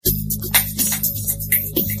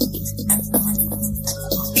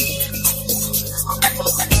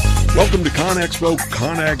Welcome to ConExpo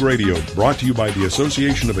ConAg Radio, brought to you by the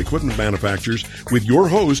Association of Equipment Manufacturers with your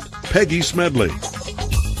host, Peggy Smedley.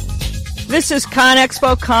 This is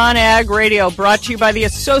ConExpo ConAg Radio, brought to you by the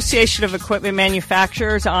Association of Equipment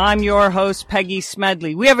Manufacturers. I'm your host, Peggy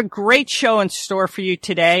Smedley. We have a great show in store for you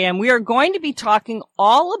today, and we are going to be talking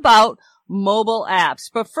all about mobile apps.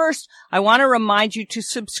 But first, I want to remind you to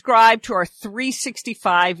subscribe to our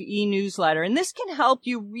 365 e-newsletter, and this can help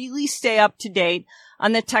you really stay up to date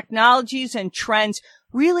on the technologies and trends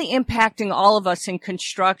really impacting all of us in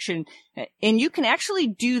construction. And you can actually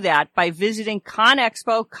do that by visiting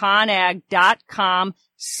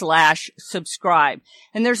conexpoconag.com/subscribe.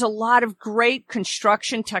 And there's a lot of great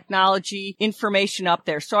construction technology information up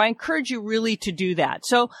there. So I encourage you really to do that.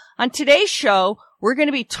 So on today's show, we're going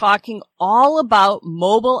to be talking all about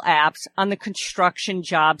mobile apps on the construction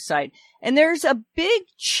job site. And there's a big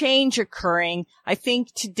change occurring, I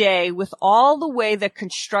think, today with all the way that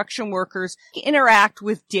construction workers interact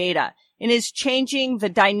with data, and is changing the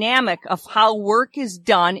dynamic of how work is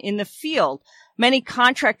done in the field. Many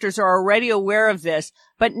contractors are already aware of this,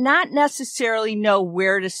 but not necessarily know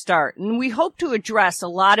where to start. And we hope to address a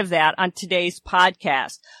lot of that on today's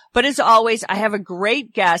podcast. But as always, I have a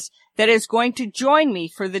great guest that is going to join me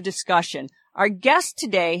for the discussion. Our guest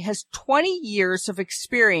today has 20 years of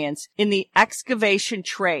experience in the excavation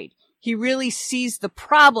trade. He really sees the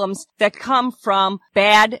problems that come from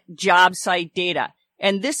bad job site data,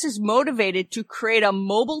 and this is motivated to create a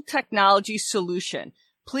mobile technology solution.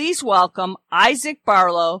 Please welcome Isaac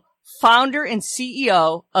Barlow, founder and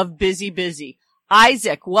CEO of BusyBusy.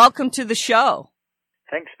 Isaac, welcome to the show.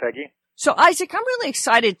 Thanks, Peggy. So, Isaac, I'm really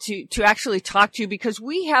excited to actually talk to you because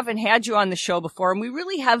we haven't had you on the show before, and we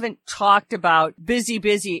really haven't talked about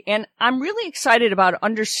BusyBusy. And I'm really excited about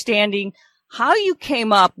understanding how you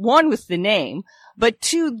came up, one, with the name, but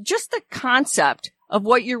two, just the concept of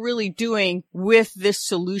what you're really doing with this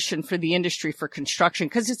solution for the industry for construction,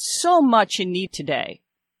 because it's so much in need today.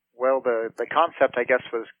 Well, the concept, I guess,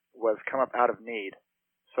 was come up out of need.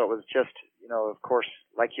 So it was just, of course,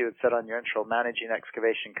 like you had said on your intro, managing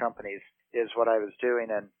excavation companies is what I was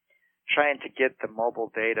doing, and trying to get the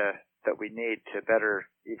mobile data that we need to better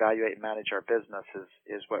evaluate and manage our business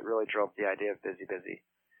is what really drove the idea of BusyBusy.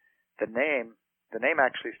 The name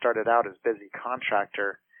actually started out as Busy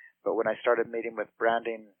Contractor, but when I started meeting with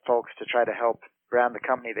branding folks to try to help brand the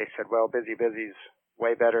company, they said, well, BusyBusy's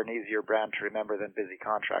way better and easier brand to remember than Busy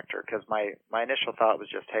Contractor, because my initial thought was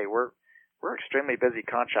just, hey, we're extremely busy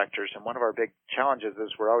contractors, and one of our big challenges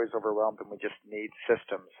is we're always overwhelmed, and we just need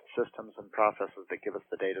systems and processes that give us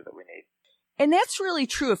the data that we need. And that's really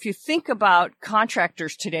true. If you think about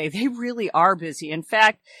contractors today, they really are busy. In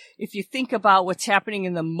fact, if you think about what's happening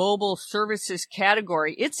in the mobile services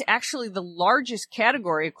category, it's actually the largest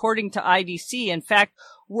category according to IDC. In fact,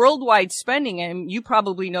 worldwide spending, and you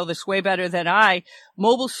probably know this way better than I,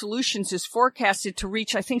 mobile solutions is forecasted to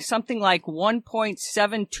reach, I think, something like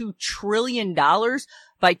 $1.72 trillion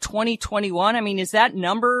by 2021. I mean, is that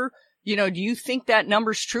number, do you think that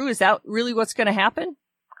number's true? Is that really what's going to happen?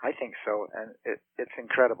 I think so, and it's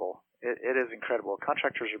incredible. It is incredible.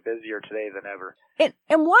 Contractors are busier today than ever.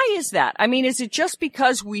 And why is that? I mean, is it just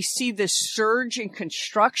because we see this surge in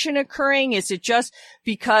construction occurring? Is it just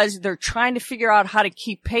because they're trying to figure out how to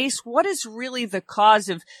keep pace? What is really the cause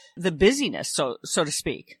of the busyness, so to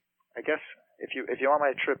speak? I guess if you want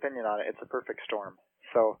my true opinion on it, it's a perfect storm.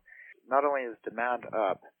 So not only is demand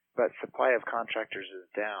up, but supply of contractors is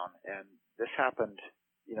down, and this happened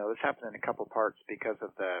in a couple parts because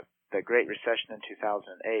of the Great Recession in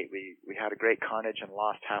 2008. We had a great carnage and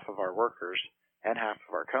lost half of our workers and half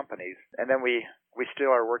of our companies. And then we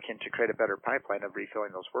still are working to create a better pipeline of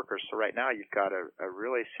refilling those workers. So right now you've got a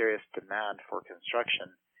really serious demand for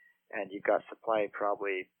construction, and you've got supply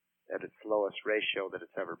probably at its lowest ratio that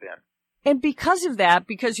it's ever been. And because of that,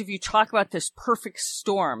 because if you talk about this perfect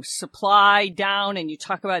storm, supply down, and you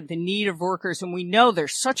talk about the need of workers, and we know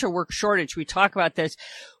there's such a work shortage, we talk about this,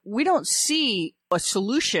 we don't see a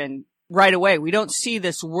solution right away. We don't see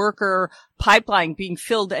this worker pipeline being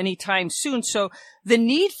filled anytime soon. So the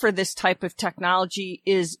need for this type of technology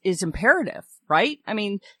is imperative, right? I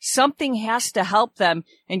mean, something has to help them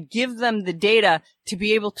and give them the data to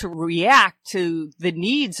be able to react to the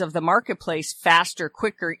needs of the marketplace faster,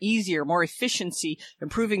 quicker, easier, more efficiency,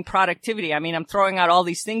 improving productivity. I mean, I'm throwing out all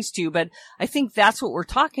these things to you, but I think that's what we're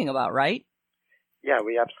talking about, right? Yeah,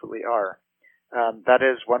 we absolutely are. That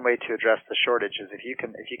is one way to address the shortage, is if you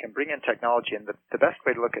can bring in technology, and the best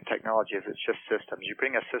way to look at technology is it's just systems. You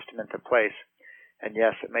bring a system into place, and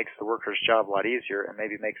yes, it makes the worker's job a lot easier and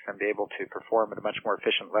maybe makes them be able to perform at a much more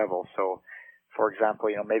efficient level. So, for example,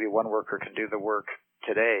 maybe one worker can do the work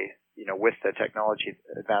today with the technology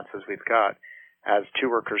advances we've got, as two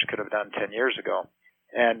workers could have done 10 years ago.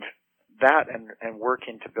 And that and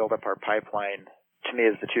working to build up our pipeline, to me,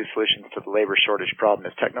 is the two solutions to the labor shortage problem,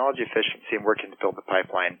 is technology efficiency and working to build the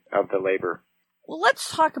pipeline of the labor. Well,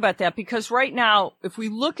 let's talk about that, because right now, if we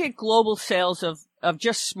look at global sales of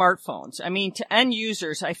just smartphones, I mean, to end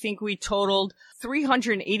users, I think we totaled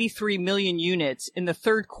 383 million units in the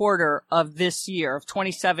third quarter of this year, of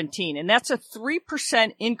 2017. And that's a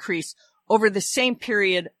 3% increase over the same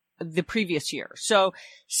period the previous year. So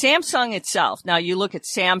Samsung itself, now you look at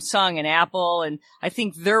Samsung and Apple, and I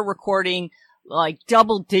think they're recording like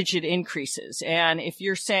double-digit increases. And if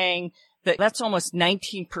you're saying that's almost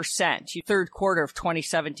 19%, third quarter of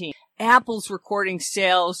 2017. Apple's recording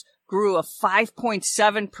sales grew a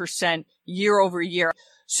 5.7% year over year.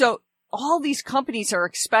 So all these companies are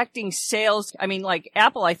expecting sales. I mean, like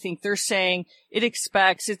Apple, I think they're saying it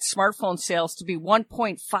expects its smartphone sales to be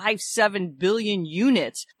 1.57 billion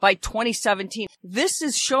units by 2017. This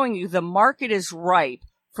is showing you the market is ripe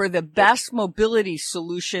for the best mobility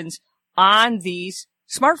solutions on these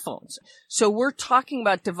smartphones. So we're talking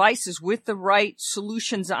about devices with the right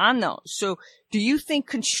solutions on those. So do you think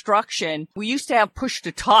construction, we used to have push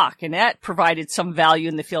to talk, and that provided some value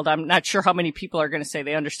in the field. I'm not sure how many people are going to say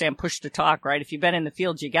they understand push to talk, right? If you've been in the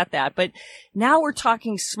field, you get that. But now we're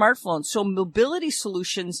talking smartphones. So mobility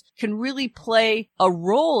solutions can really play a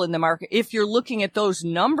role in the market if you're looking at those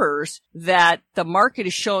numbers that the market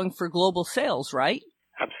is showing for global sales, right?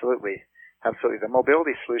 Absolutely. Absolutely. The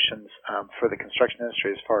mobility solutions for the construction industry,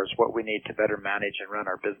 as far as what we need to better manage and run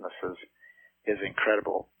our businesses, is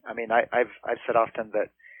incredible. I mean, I've said often that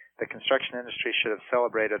the construction industry should have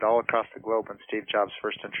celebrated all across the globe when Steve Jobs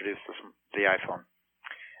first introduced the iPhone.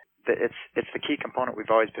 It's the key component we've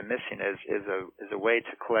always been missing is a way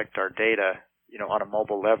to collect our data, on a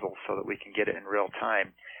mobile level so that we can get it in real time.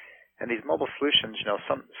 And these mobile solutions,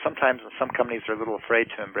 sometimes some companies are a little afraid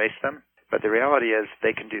to embrace them. But the reality is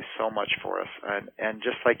they can do so much for us. And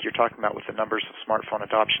just like you're talking about with the numbers of smartphone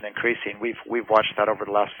adoption increasing, we've watched that over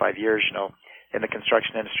the last 5 years, in the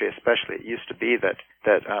construction industry especially. It used to be that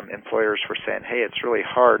employers were saying, hey, it's really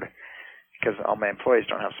hard because all my employees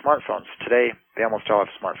don't have smartphones. Today, they almost all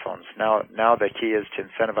have smartphones. Now the key is to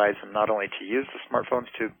incentivize them not only to use the smartphones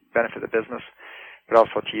to benefit the business, but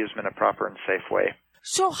also to use them in a proper and safe way.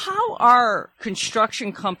 So how are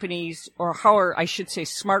construction companies, or how are, I should say,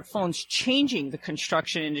 smartphones changing the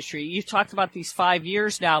construction industry? You talked about these 5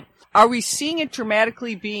 years now. Are we seeing it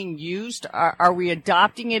dramatically being used? Are we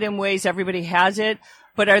adopting it in ways everybody has it?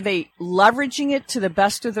 But are they leveraging it to the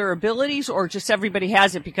best of their abilities, or just everybody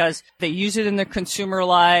has it because they use it in their consumer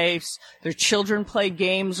lives, their children play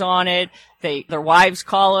games on it, their wives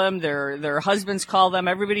call them, their husbands call them,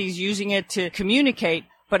 everybody's using it to communicate?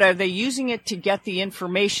 But are they using it to get the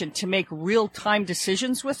information to make real-time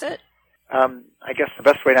decisions with it? I guess the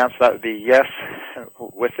best way to answer that would be yes,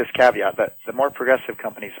 with this caveat that the more progressive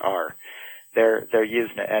companies are, they're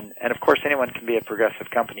using it. And of course, anyone can be a progressive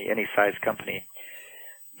company, any size company.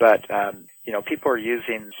 But, people are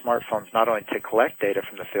using smartphones not only to collect data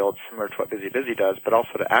from the field, similar to what BusyBusy does, but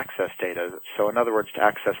also to access data. So in other words, to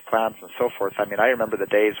access plans and so forth. I mean, I remember the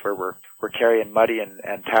days where we're carrying muddy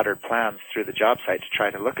and tattered plans through the job site to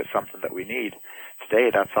try to look at something that we need. Today,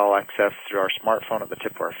 that's all accessed through our smartphone at the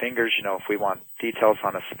tip of our fingers. If we want details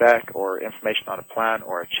on a spec or information on a plan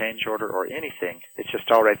or a change order or anything, it's just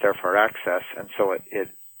all right there for our access. And so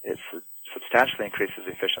it's substantially increases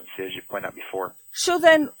efficiency, as you pointed out before. So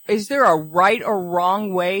then, is there a right or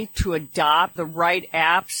wrong way to adopt the right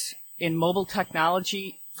apps in mobile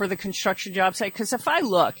technology for the construction job site? Because if I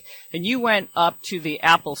look, and you went up to the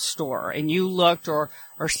Apple store, and you looked, or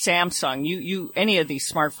Samsung, you any of these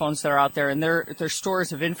smartphones that are out there, and they're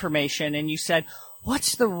stores of information, and you said,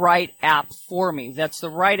 what's the right app for me? That's the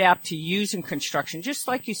right app to use in construction. Just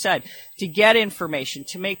like you said, to get information,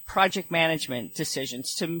 to make project management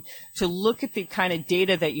decisions, to look at the kind of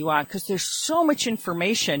data that you want, because there's so much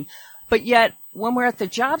information. But yet, when we're at the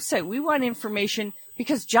job site, we want information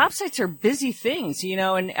because job sites are busy things,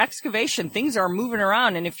 and excavation, things are moving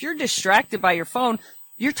around. And if you're distracted by your phone,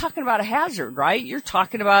 you're talking about a hazard, right? You're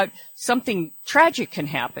talking about something tragic can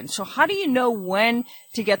happen. So how do you know when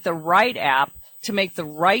to get the right app to make the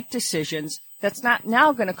right decisions that's not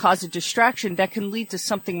now going to cause a distraction that can lead to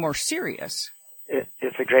something more serious?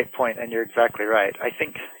 It's a great point, and you're exactly right. I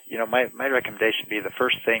think, my recommendation would be the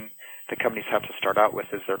first thing the companies have to start out with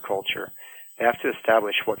is their culture. They have to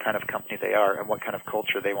establish what kind of company they are and what kind of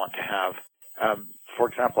culture they want to have. For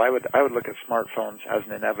example, I would look at smartphones as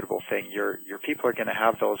an inevitable thing. Your people are going to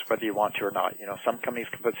have those whether you want to or not. Some companies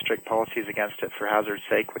can put strict policies against it for hazard's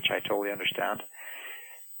sake, which I totally understand.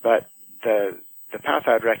 But the path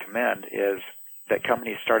I'd recommend is that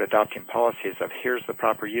companies start adopting policies of here's the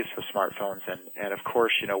proper use of smartphones. And of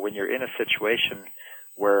course, when you're in a situation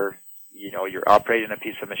where, you're operating a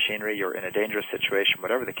piece of machinery, you're in a dangerous situation,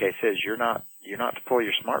 whatever the case is, you're not to pull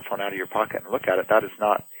your smartphone out of your pocket and look at it. That is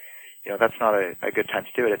not, that's not a good time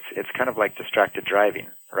to do it. It's kind of like distracted driving,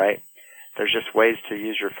 right? There's just ways to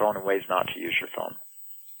use your phone and ways not to use your phone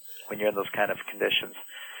when you're in those kind of conditions.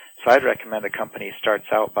 So I'd recommend a company starts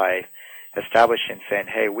out by establishing, saying,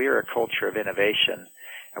 hey, we are a culture of innovation,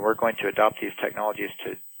 and we're going to adopt these technologies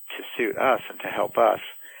to suit us and to help us.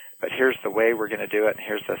 But here's the way we're going to do it, and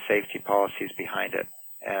here's the safety policies behind it.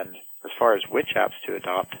 And as far as which apps to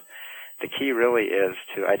adopt, the key really is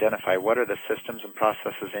to identify what are the systems and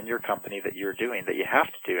processes in your company that you're doing that you have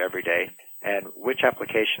to do every day, and which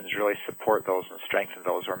applications really support those and strengthen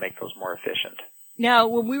those or make those more efficient. Now,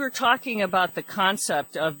 when we were talking about the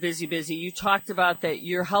concept of BusyBusy, you talked about that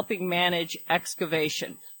you're helping manage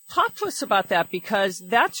excavation. Talk to us about that, because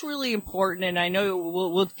that's really important, and I know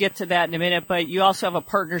we'll get to that in a minute, but you also have a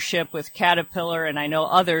partnership with Caterpillar and I know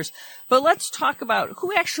others. But let's talk about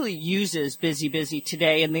who actually uses BusyBusy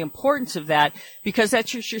today and the importance of that, because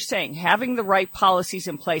that's what you're saying. Having the right policies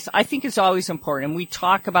in place, I think, is always important. And we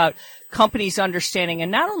talk about companies understanding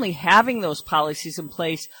and not only having those policies in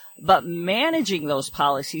place, but managing those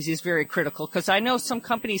policies is very critical, because I know some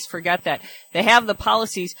companies forget that. They have the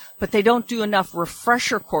policies, but they don't do enough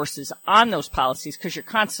refresher courses on those policies, because you're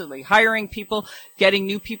constantly hiring people, getting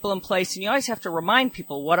new people in place, and you always have to remind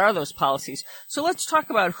people what are those policies. So let's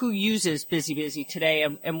talk about who uses BusyBusy today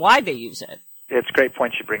and why they use it. It's a great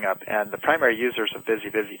point you bring up, and the primary users of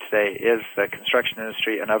BusyBusy today is the construction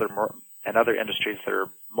industry and other industries that are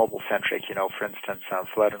mobile-centric, for instance,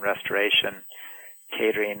 flood and restoration,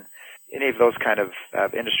 catering, any of those kind of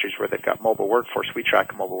industries where they've got mobile workforce. We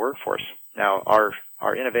track a mobile workforce. Now, our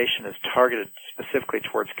innovation is targeted specifically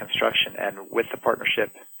towards construction, and with the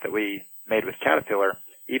partnership that we made with Caterpillar,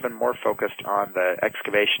 even more focused on the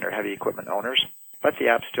excavation or heavy equipment owners. But the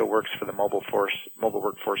app still works for the mobile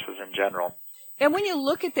workforces in general. And when you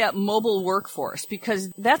look at that mobile workforce, because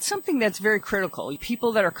that's something that's very critical,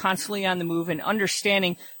 people that are constantly on the move and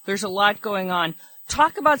understanding there's a lot going on.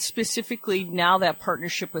 Talk about specifically now that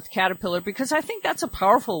partnership with Caterpillar, because I think that's a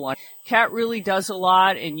powerful one. Cat really does a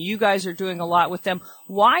lot, and you guys are doing a lot with them.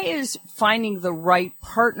 Why is finding the right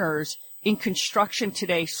partners in construction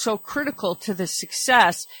today so critical to the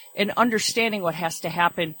success and understanding what has to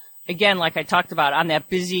happen, again, like I talked about, on that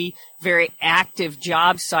busy, very active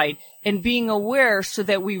job site, and being aware so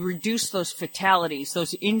that we reduce those fatalities,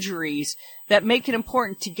 those injuries, that make it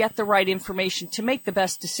important to get the right information to make the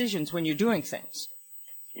best decisions when you're doing things?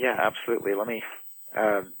 Yeah, absolutely. Let me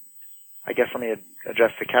address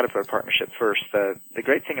the Caterpillar partnership first. The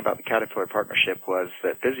great thing about the Caterpillar partnership was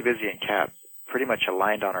that BusyBusy and Cat pretty much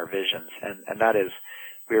aligned on our visions, and that is,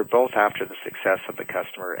 we were both after the success of the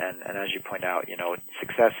customer, and as you point out,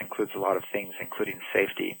 success includes a lot of things, including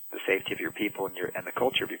safety, the safety of your people and the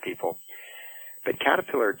culture of your people. But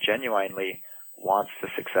Caterpillar genuinely wants the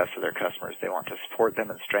success of their customers. They want to support them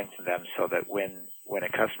and strengthen them so that when a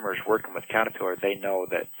customer is working with Caterpillar, they know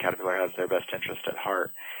that Caterpillar has their best interest at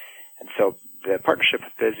heart. And so the partnership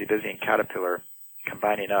with BusyBusy and Caterpillar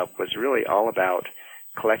combining up was really all about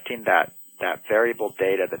collecting that variable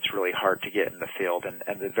data that's really hard to get in the field.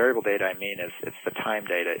 And the variable data I mean is it's the time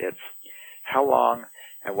data. It's how long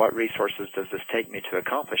and what resources does this take me to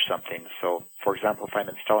accomplish something. So, for example, if I'm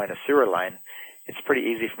installing a sewer line, it's pretty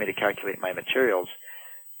easy for me to calculate my materials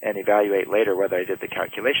and evaluate later whether I did the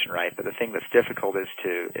calculation right. But the thing that's difficult is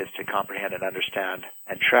to comprehend and understand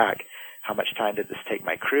and track how much time did this take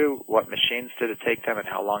my crew, what machines did it take them, and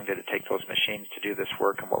how long did it take those machines to do this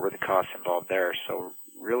work, and what were the costs involved there. So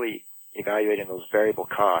really evaluating those variable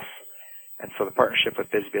costs. And so the partnership with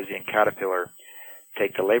BusyBusy and Caterpillar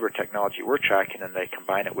take the labor technology we're tracking and they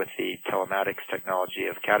combine it with the telematics technology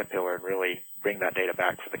of Caterpillar and really bring that data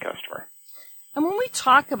back for the customer. And when we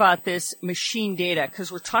talk about this machine data,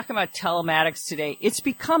 because we're talking about telematics today, it's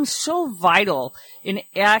become so vital in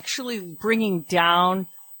actually bringing down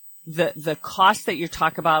the cost that you're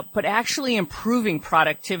talking about, but actually improving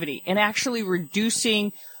productivity and actually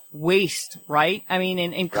reducing waste, right? I mean,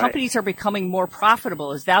 and companies are becoming more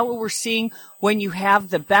profitable. Is that what we're seeing when you have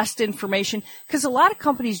the best information? Because a lot of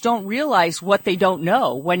companies don't realize what they don't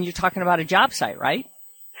know when you're talking about a job site, right?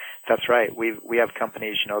 That's right. We have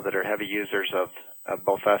companies, that are heavy users of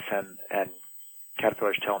both us and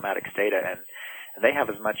Caterpillar's telematics data, and they have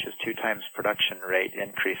as much as 2 times production rate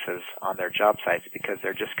increases on their job sites because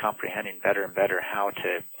they're just comprehending better and better how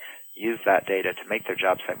to use that data to make their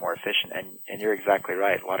job site more efficient. And you're exactly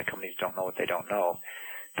right. A lot of companies don't know what they don't know.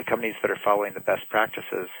 the companies that are following the best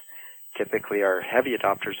practices typically are heavy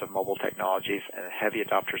adopters of mobile technologies and heavy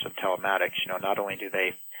adopters of telematics. Not only do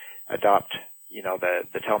they adopt,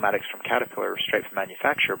 the telematics from Caterpillar straight from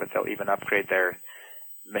manufacturer, but they'll even upgrade their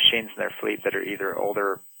machines in their fleet that are either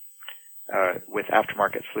older with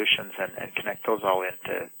aftermarket solutions and connect those all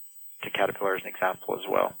into Caterpillar as an example as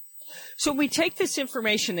well. So we take this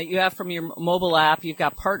information that you have from your mobile app. You've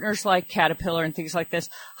got partners like Caterpillar and things like this.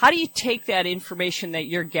 How do you take that information that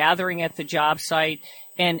you're gathering at the job site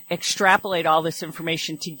and extrapolate all this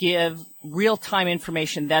information to give real-time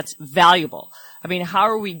information that's valuable? I mean, how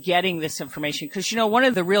are we getting this information? Because, one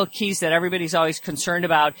of the real keys that everybody's always concerned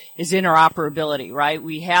about is interoperability, right?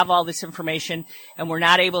 We have all this information and we're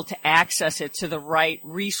not able to access it to the right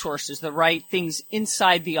resources, the right things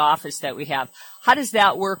inside the office that we have. How does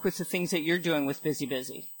that work with the things that you're doing with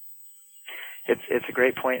BusyBusy? It's a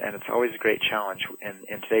great point, and it's always a great challenge.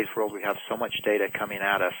 In today's world, we have so much data coming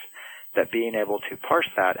at us that being able to parse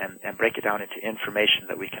that and break it down into information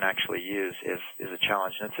that we can actually use is a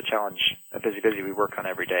challenge. And it's a challenge at BusyBusy we work on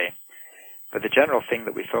every day. But the general thing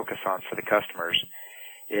that we focus on for the customers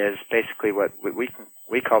is basically what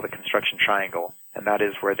we call the construction triangle, and that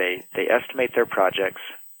is where they estimate their projects.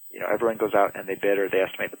 Everyone goes out and they bid or they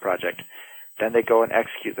estimate the project. Then they go and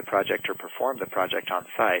execute the project or perform the project on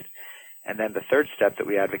site. And then the third step that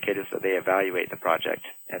we advocate is that they evaluate the project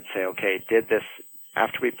and say, okay,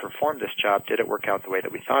 after we performed this job, did it work out the way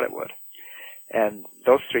that we thought it would? And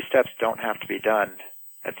those three steps don't have to be done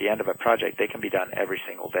at the end of a project. They can be done every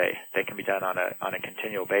single day. They can be done on a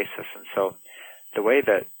continual basis. And so the way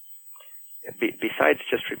that, besides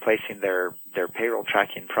just replacing their payroll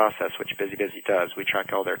tracking process, which BusyBusy does, we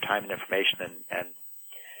track all their time and information and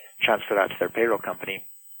transfer that to their payroll company.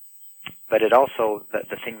 But it also,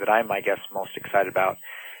 the thing that I'm, most excited about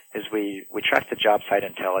is we track the job site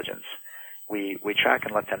intelligence. We track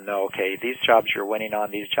and let them know, okay, these jobs you're winning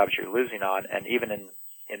on, these jobs you're losing on, and even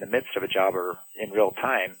in the midst of a job or in real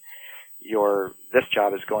time, this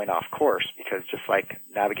job is going off course, because just like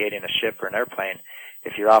navigating a ship or an airplane,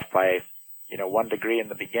 if you're off by 1 degree in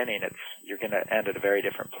the beginning, you're going to end at a very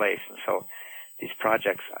different place. And so these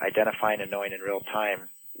projects, identifying and knowing in real time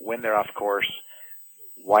when they're off course,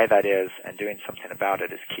 why that is, and doing something about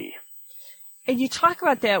it is key. And you talk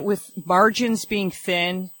about that with margins being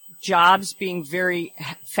thin, jobs being very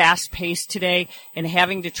fast-paced today, and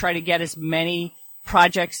having to try to get as many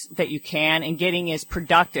projects that you can and getting as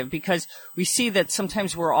productive, because we see that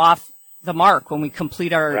sometimes we're off the mark when we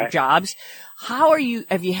complete our jobs. Have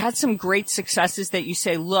you had some great successes that you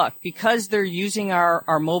say, look, because they're using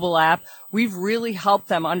our mobile app, we've really helped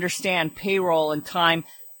them understand payroll and time.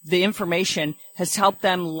 The information has helped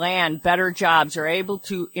them land better jobs or able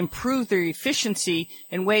to improve their efficiency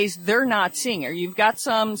in ways they're not seeing. You've got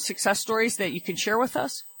some success stories that you can share with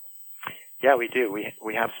us? Yeah, we do.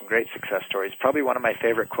 We have some great success stories. Probably one of my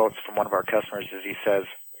favorite quotes from one of our customers is he says,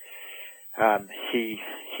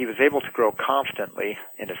 he was able to grow confidently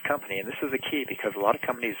in his company, and this is the key, because a lot of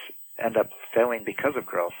companies end up failing because of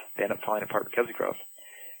growth. They end up falling apart because of growth.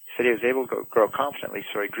 He said he was able to grow confidently,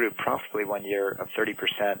 so he grew profitably 1 year of 30%,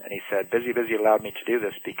 and he said, BusyBusy allowed me to do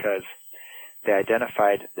this because they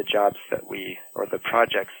identified the jobs or the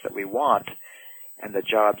projects that we want, and the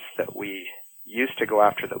jobs that we used to go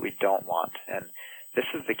after that we don't want. And this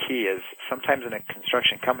is the key, is sometimes in a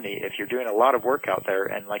construction company, if you're doing a lot of work out there,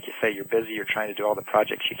 and like you say, you're busy, you're trying to do all the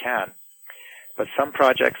projects you can, but some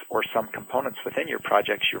projects or some components within your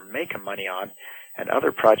projects you're making money on, and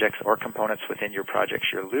other projects or components within your projects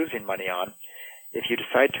you're losing money on, if you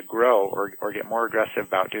decide to grow or get more aggressive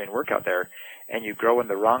about doing work out there, and you grow in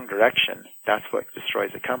the wrong direction, that's what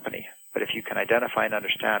destroys a company. But if you can identify and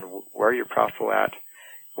understand where you're profitable at,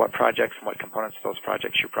 what projects and what components of those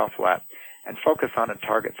projects you're profitable at, and focus on and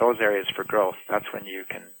target those areas for growth, that's when you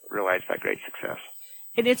can realize that great success.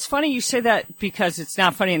 And it's funny you say that, because it's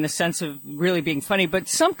not funny in the sense of really being funny, but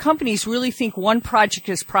some companies really think one project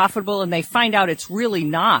is profitable and they find out it's really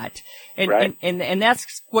not. And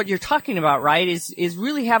that's what you're talking about, right? Is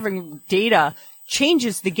really having data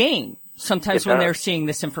changes the game sometimes when they're seeing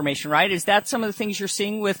this information, right? Is that some of the things you're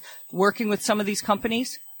seeing with working with some of these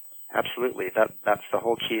companies? Absolutely. That's the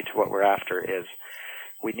whole key to what we're after, is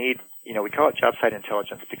we need, we call it job site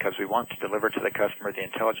intelligence because we want to deliver to the customer the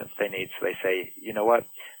intelligence they need. So they say, you know what,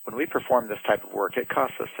 when we perform this type of work, it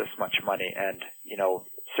costs us this much money. And,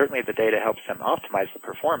 certainly the data helps them optimize the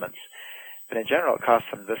performance. But in general, it costs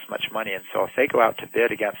them this much money. And so if they go out to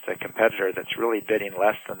bid against a competitor that's really bidding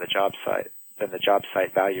less than the job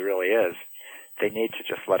site value really is, they need to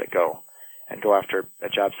just let it go and go after a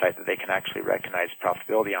job site that they can actually recognize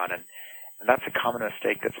profitability on. And that's a common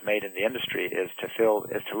mistake that's made in the industry, is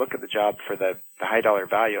to look at the job for the high dollar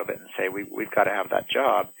value of it and say, we've got to have that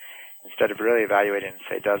job, instead of really evaluating and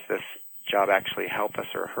say, does this job actually help us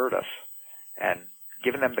or hurt us? And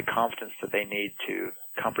giving them the confidence that they need to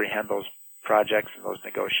comprehend those projects and those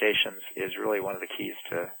negotiations is really one of the keys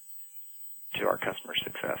to our customer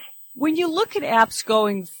success. When you look at apps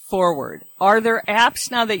going forward, are there apps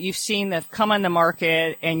now that you've seen that have come on the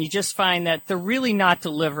market and you just find that they're really not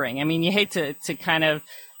delivering? I mean, you hate to kind of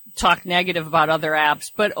talk negative about other apps,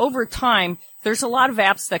 but over time, there's a lot of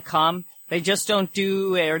apps that come. They just don't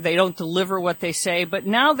do, or they don't deliver what they say. But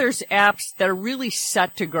now there's apps that are really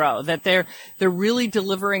set to grow, that they're really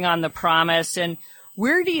delivering on the promise. And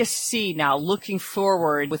where do you see now, looking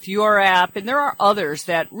forward with your app, and there are others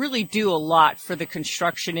that really do a lot for the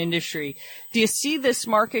construction industry? Do you see this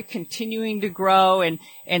market continuing to grow and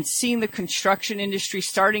seeing the construction industry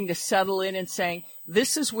starting to settle in and saying,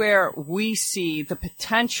 this is where we see the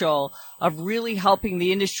potential of really helping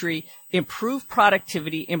the industry improve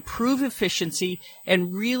productivity, improve efficiency,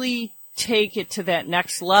 and really take it to that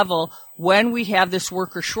next level when we have this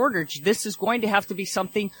worker shortage? This is going to have to be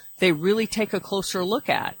something they really take a closer look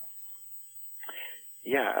at.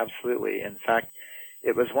 Yeah, absolutely. In fact,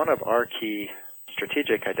 it was one of our key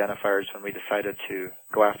strategic identifiers when we decided to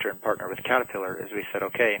go after and partner with Caterpillar, is we said,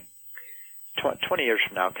 okay, 20 years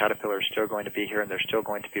from now, Caterpillar is still going to be here, and they're still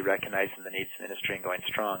going to be recognizing the needs of the industry and going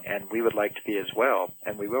strong, and we would like to be as well,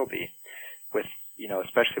 and we will be, with,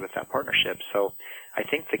 especially with that partnership. So I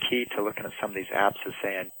think the key to looking at some of these apps is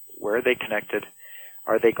saying, where are they connected?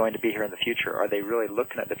 Are they going to be here in the future? Are they really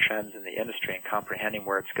looking at the trends in the industry and comprehending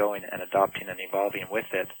where it's going and adopting and evolving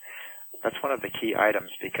with it? That's one of the key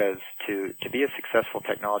items, because to be a successful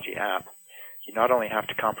technology app, you not only have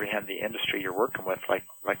to comprehend the industry you're working with, like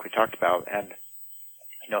we talked about, and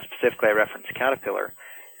specifically I referenced Caterpillar,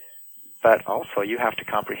 but also you have to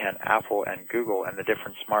comprehend Apple and Google and the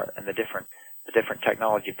different different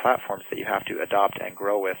technology platforms that you have to adopt and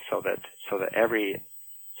grow with, so that every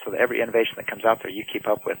innovation that comes out there you keep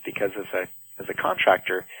up with. Because as a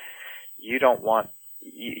contractor, you don't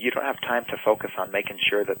have time to focus on making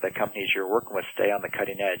sure that the companies you're working with stay on the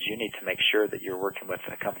cutting edge. You need to make sure that you're working with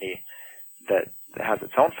a company that has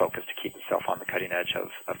its own focus to keep itself on the cutting edge of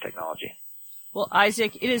technology. Well,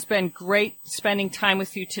 Isaac, it has been great spending time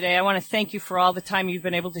with you today. I want to thank you for all the time you've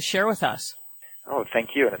been able to share with us. Oh,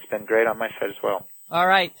 thank you, and it's been great on my side as well. All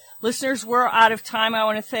right. Listeners, we're out of time. I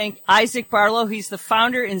want to thank Isaac Barlow. He's the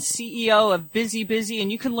founder and CEO of BusyBusy,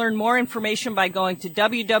 and you can learn more information by going to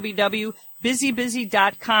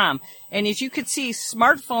www.busybusy.com. And as you can see,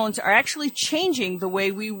 smartphones are actually changing the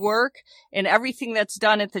way we work and everything that's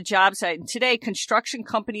done at the job site. And today, construction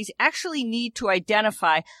companies actually need to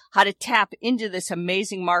identify how to tap into this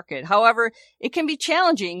amazing market. However, it can be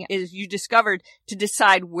challenging, as you discovered, to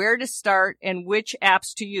decide where to start and which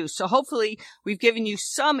apps to use. So hopefully we've given you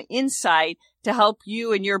some insight to help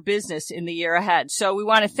you and your business in the year ahead. So we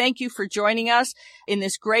want to thank you for joining us in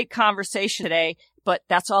this great conversation today. But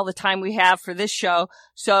that's all the time we have for this show.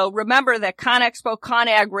 So remember that ConExpo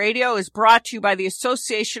ConAg Radio is brought to you by the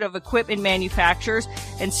Association of Equipment Manufacturers.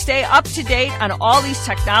 And stay up to date on all these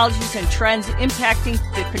technologies and trends impacting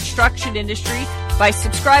the construction industry by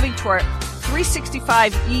subscribing to our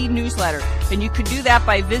 365E newsletter. And you can do that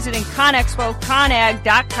by visiting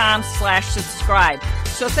ConExpoConAg.com/subscribe.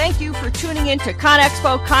 So thank you for tuning in to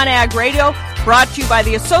ConExpo ConAg Radio, brought to you by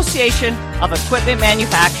the Association of Equipment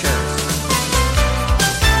Manufacturers.